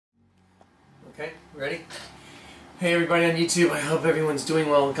Okay, ready? Hey everybody on YouTube, I hope everyone's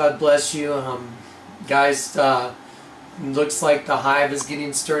doing well. God bless you. Guys, looks like the hive is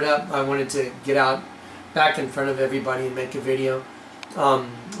getting stirred up. I wanted to get out back in front of everybody and make a video.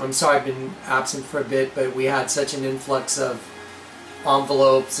 I'm sorry I've been absent for a bit, but we had such an influx of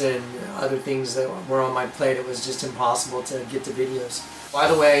envelopes and other things that were on my plate, it was just impossible to get to videos. By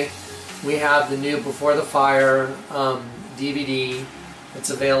the way, we have the new Before the Fire DVD. It's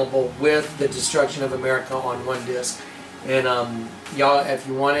available with the Destruction of America on one disc. And y'all, if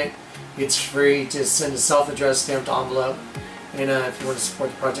you want it, it's free. Just send a self-addressed stamped envelope. And if you want to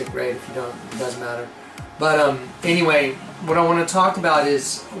support the project, great. If you don't, it doesn't matter. But anyway, what I want to talk about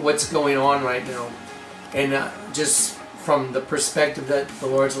is what's going on right now. And just from the perspective that the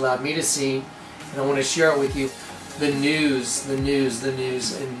Lord's allowed me to see, and I want to share it with you, the news,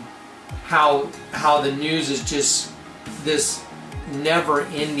 and how the news is just this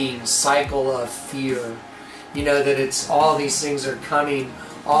never-ending cycle of fear. You know, that it's all these things are coming,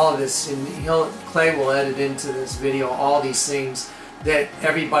 all of this, and Clay will edit into this video all these things that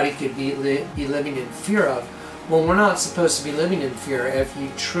everybody could be living in fear of. Well, we're not supposed to be living in fear. If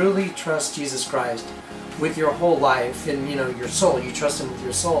you truly trust Jesus Christ with your whole life and, you know, your soul, you trust Him with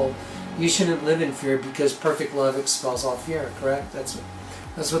your soul, you shouldn't live in fear, because perfect love expels all fear, correct? That's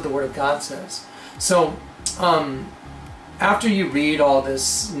what the Word of God says. So, after you read all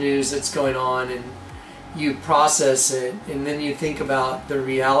this news that's going on and you process it, and then you think about the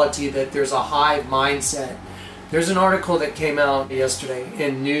reality that there's a hive mindset. There's an article that came out yesterday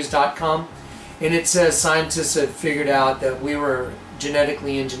in news.com, and it says scientists have figured out that we were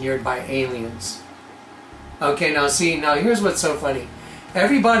genetically engineered by aliens. Okay, now see, now here's what's so funny.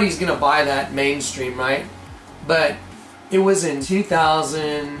 Everybody's going to buy that mainstream, right? But it was in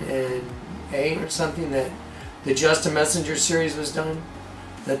 2008 or something that the Just a Messenger series was done,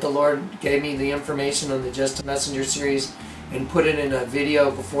 that the Lord gave me the information on the Just a Messenger series and put it in a video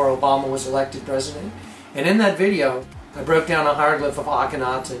before Obama was elected president. And in that video, I broke down a hieroglyph of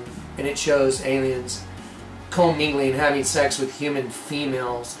Akhenaten, and it shows aliens commingling, having sex with human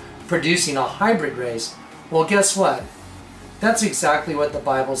females, producing a hybrid race. Well, guess what? That's exactly what the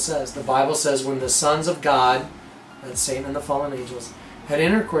Bible says. The Bible says when the sons of God, that's Satan and the fallen angels, had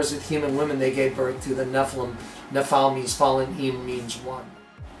intercourse with human women, they gave birth to the Nephilim. Nephal means fallen, Im means one.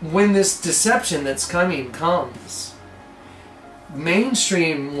 When this deception that's coming comes,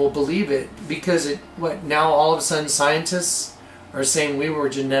 mainstream will believe it, because now all of a sudden scientists are saying we were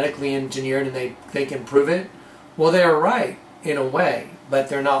genetically engineered and they can prove it. Well, they're right in a way, but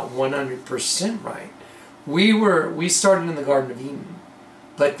they're not 100% right. We started in the Garden of Eden,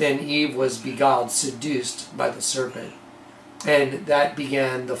 but then Eve was beguiled, seduced by the serpent. And that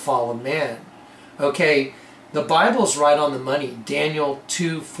began the fall of man. Okay, the Bible's right on the money. Daniel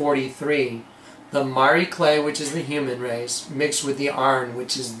 2:43. The miry clay, which is the human race, mixed with the iron,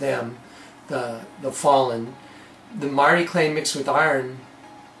 which is them, the fallen. The miry clay mixed with iron,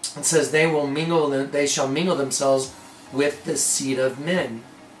 it says they shall mingle themselves with the seed of men,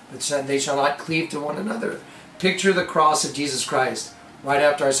 but they shall not cleave to one another. Picture the cross of Jesus Christ. Right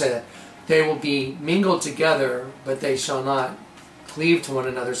after I say that, they will be mingled together, but they shall not cleave to one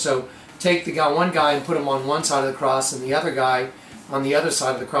another. So take one guy and put him on one side of the cross, and the other guy on the other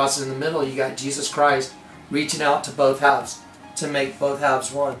side of the cross, and in the middle you got Jesus Christ reaching out to both halves to make both halves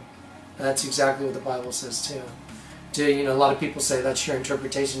one. That's exactly what the Bible says too. You know, a lot of people say that's your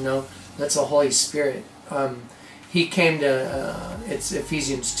interpretation. No, that's the Holy Spirit. He came to, it's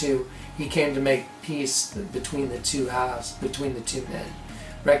Ephesians 2, He came to make peace between the two halves, between the two men,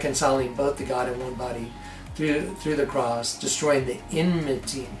 reconciling both to God in one body through the cross, destroying the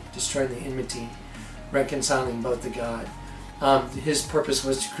enmity, reconciling both to God. His purpose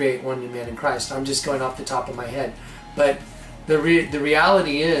was to create one new man in Christ. I'm just going off the top of my head, but the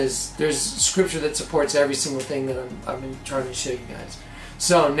reality is there's scripture that supports every single thing that I've been trying to show you guys.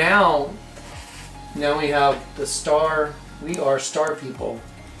 So now we have the star. We are star people.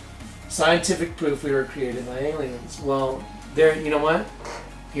 Scientific proof we were created by aliens. Well, there. You know what?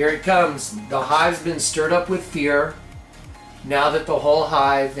 Here it comes. The hive's been stirred up with fear. Now that the whole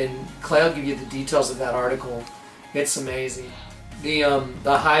hive, and Clay will give you the details of that article. It's amazing. The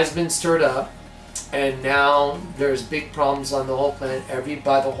hive's been stirred up, and now there's big problems on the whole planet.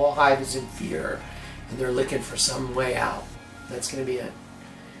 The whole hive is in fear, and they're looking for some way out. That's going to be it.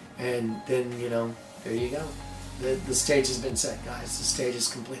 And then, you know, there you go. The stage has been set, guys. The stage is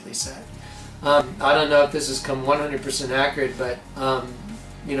completely set. I don't know if this has come 100% accurate, but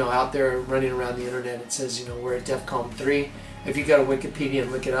you know, out there running around the internet, it says, you know, we're at DEFCON 3. If you go to Wikipedia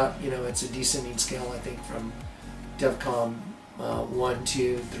and look it up, you know, it's a descending scale, I think, from DEFCON 1,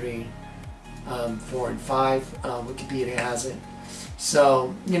 2, 3, 4 and 5. Wikipedia has it.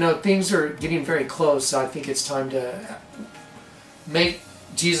 So, you know, things are getting very close, so I think it's time to make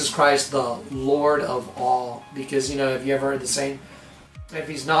Jesus Christ the Lord of all. Because, you know, have you ever heard the saying, if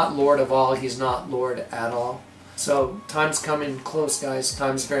he's not Lord of all, he's not Lord at all. So, time's coming close, guys.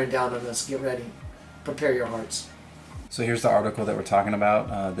 Time's bearing down on us. Get ready. Prepare your hearts. So here's the article that we're talking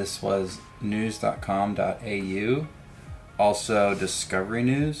about. This was news.com.au. Also, Discovery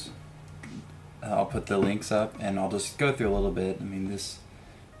News. I'll put the links up, and I'll just go through a little bit. I mean, this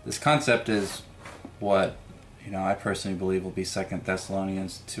concept is what, you know, I personally believe will be 2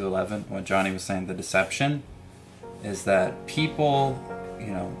 Thessalonians 2:11. What Johnny was saying, the deception is that people,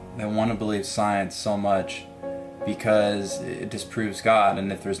 you know, they want to believe science so much because it disproves God,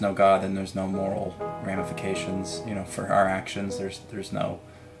 and if there's no God, then there's no moral ramifications, you know, for our actions. There's no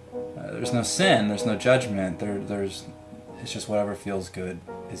sin, there's no judgment. It's just whatever feels good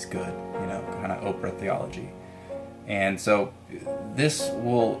is good, you know, kind of Oprah theology. And so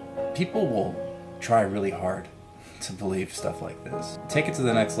people will try really hard to believe stuff like this. Take it to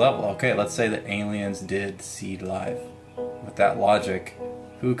the next level. Okay, let's say that aliens did seed life. With that logic,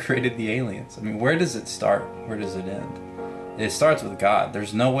 who created the aliens? I mean, where does it start? Where does it end? It starts with God.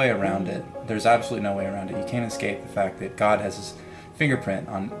 There's no way around it. There's absolutely no way around it. You can't escape the fact that God has his fingerprint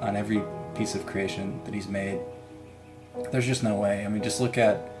on every piece of creation that he's made. There's just no way. I mean, just look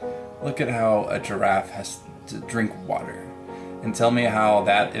at how a giraffe has to drink water, and tell me how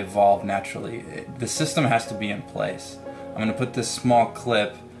that evolved naturally. The system has to be in place. I'm going to put this small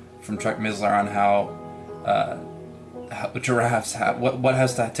clip from Chuck Missler on how giraffes have what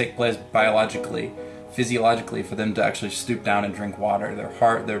has to take place biologically, physiologically, for them to actually stoop down and drink water. Their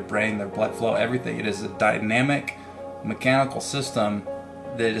heart, their brain, their blood flow, everything. It is a dynamic, mechanical system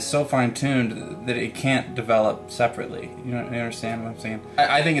that is so fine-tuned that it can't develop separately. You understand what I'm saying?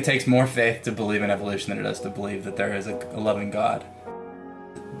 I think it takes more faith to believe in evolution than it does to believe that there is a loving God.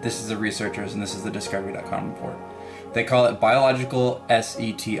 This is the researchers, and this is the Discovery.com report. They call it biological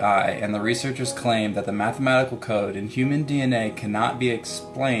SETI, and the researchers claim that the mathematical code in human DNA cannot be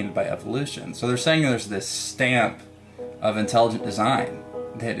explained by evolution. So they're saying there's this stamp of intelligent design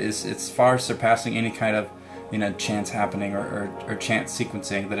that it's far surpassing any kind of, you know, chance happening or chance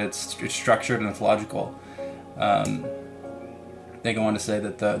sequencing, that it's structured and it's logical. They go on to say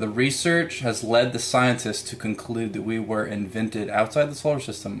that the research has led the scientists to conclude that we were invented outside the solar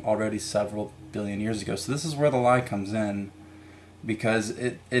system already several billion years ago. So this is where the lie comes in, because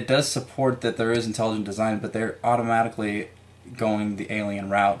it does support that there is intelligent design, but they're automatically going the alien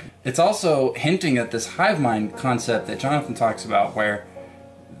route. It's also hinting at this hive mind concept that Jonathan talks about, where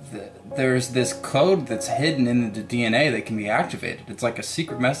there's this code that's hidden in the DNA that can be activated. It's like a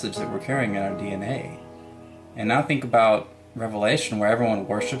secret message that we're carrying in our DNA. And now think about Revelation, where everyone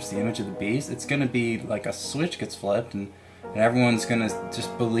worships the image of the beast. It's going to be like a switch gets flipped, and everyone's going to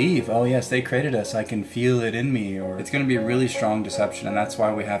just believe, oh yes, they created us, I can feel it in me. Or it's going to be a really strong deception, and that's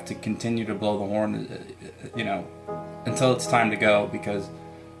why we have to continue to blow the horn, you know, until it's time to go, because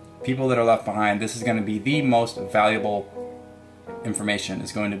people that are left behind, this is going to be the most valuable information.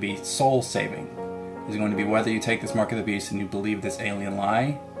 Is going to be soul saving. Is going to be whether you take this mark of the beast and you believe this alien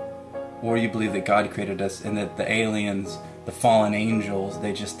lie, or you believe that God created us and that the aliens, the fallen angels,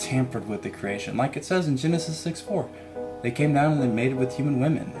 they just tampered with the creation. Like it says in Genesis 6:4. They came down and they mated with human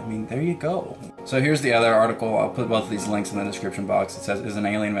women. I mean, there you go. So here's the other article. I'll put both of these links in the description box. It says, is an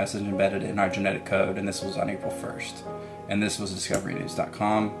alien message embedded in our genetic code? And this was on April 1st. And this was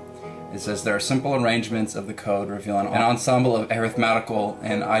discoverynews.com. It says, there are simple arrangements of the code revealing an ensemble of arithmetical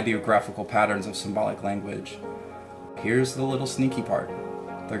and ideographical patterns of symbolic language. Here's the little sneaky part.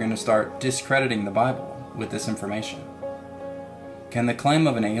 They're going to start discrediting the Bible with this information. Can the claim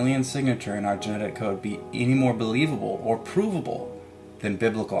of an alien signature in our genetic code be any more believable or provable than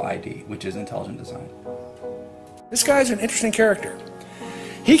biblical ID, which is intelligent design? This guy's an interesting character.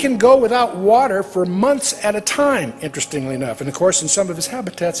 He can go without water for months at a time, interestingly enough. And of course, in some of his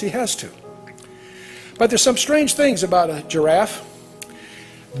habitats, he has to. But there's some strange things about a giraffe.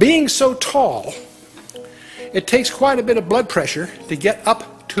 Being so tall, it takes quite a bit of blood pressure to get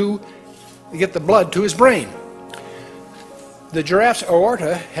the blood to his brain. The giraffe's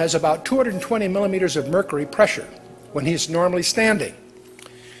aorta has about 220 millimeters of mercury pressure when he's normally standing.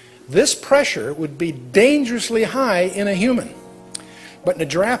 This pressure would be dangerously high in a human. But in a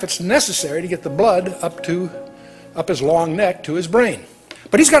giraffe, it's necessary to get the blood up his long neck to his brain.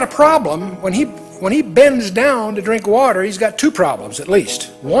 But he's got a problem. When he bends down to drink water, he's got two problems at least.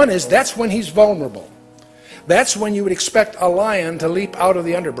 One is that's when he's vulnerable. That's when you would expect a lion to leap out of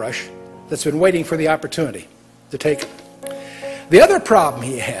the underbrush that's been waiting for the opportunity to take him. The other problem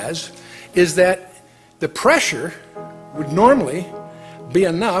he has is that the pressure would normally be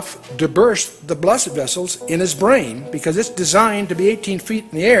enough to burst the blood vessels in his brain, because it's designed to be 18 feet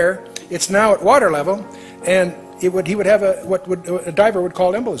in the air. It's now at water level, and he would have what a diver would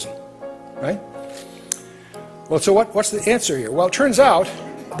call embolism, right? Well, so what's the answer here? Well, it turns out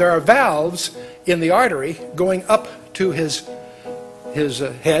there are valves in the artery going up to his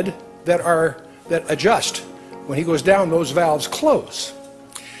head that adjust. When he goes down, those valves close.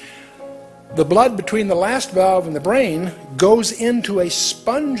 The blood between the last valve and the brain goes into a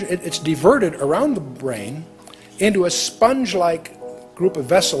sponge. It's diverted around the brain into a sponge-like group of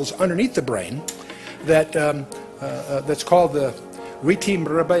vessels underneath the brain that's called the retim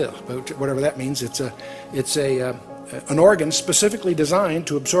rebel, whatever that means. It's an organ specifically designed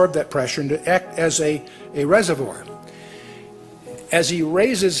to absorb that pressure and to act as a reservoir. As he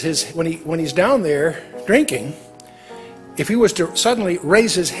raises when he's down there drinking, if he was to suddenly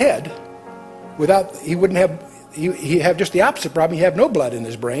raise his head, he'd have just the opposite problem. He'd have no blood in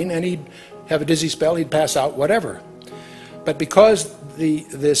his brain, and he'd have a dizzy spell, he'd pass out, whatever. But because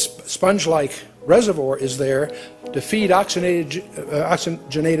this sponge-like reservoir is there to feed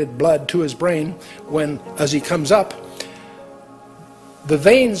oxygenated blood to his brain, as he comes up, the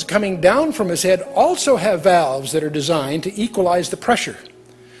veins coming down from his head also have valves that are designed to equalize the pressure.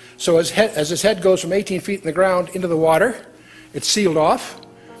 So as his head goes from 18 feet in the ground into the water, it's sealed off.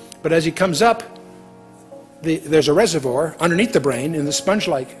 But as he comes up, there's a reservoir underneath the brain in the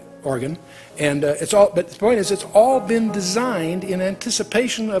sponge-like organ, and but the point is, it's all been designed in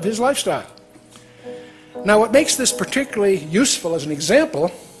anticipation of his lifestyle. Now, what makes this particularly useful as an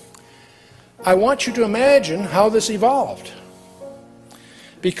example, I want you to imagine how this evolved,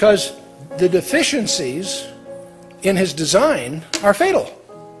 because the deficiencies in his design are fatal.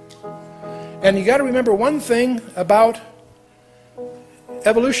 And you got to remember one thing about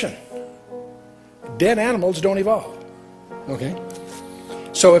evolution. Dead animals don't evolve. Okay?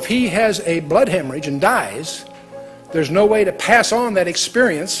 So if he has a blood hemorrhage and dies, there's no way to pass on that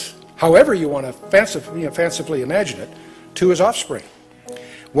experience, however you want to fancifully imagine it, to his offspring.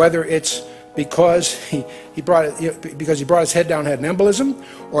 Whether it's because he brought his head down, had an embolism,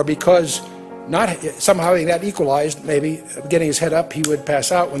 or because somehow he got equalized, maybe getting his head up, he would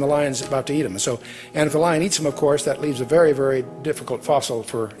pass out when the lion's about to eat him. And if the lion eats him, of course, that leaves a very, very difficult fossil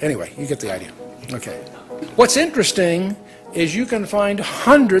anyway, you get the idea. Okay. What's interesting is you can find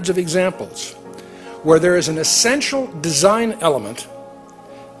hundreds of examples where there is an essential design element,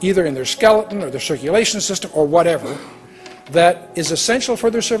 either in their skeleton or their circulation system or whatever, that is essential for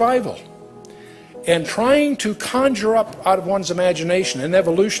their survival. And trying to conjure up out of one's imagination an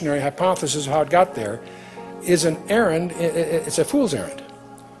evolutionary hypothesis of how it got there is an errand, it's a fool's errand.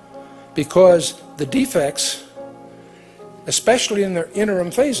 Because the defects, especially in their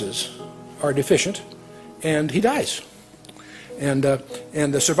interim phases, are deficient, and he dies. And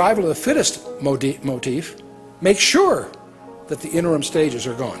the survival of the fittest motif makes sure that the interim stages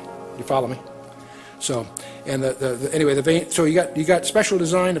are gone. You follow me? So, and anyway, the vein. So you got special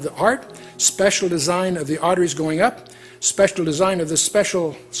design of the heart, special design of the arteries going up, special design of this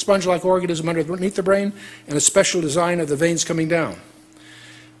special sponge-like organism underneath the brain, and a special design of the veins coming down.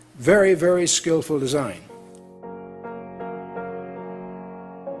 Very, very skillful design.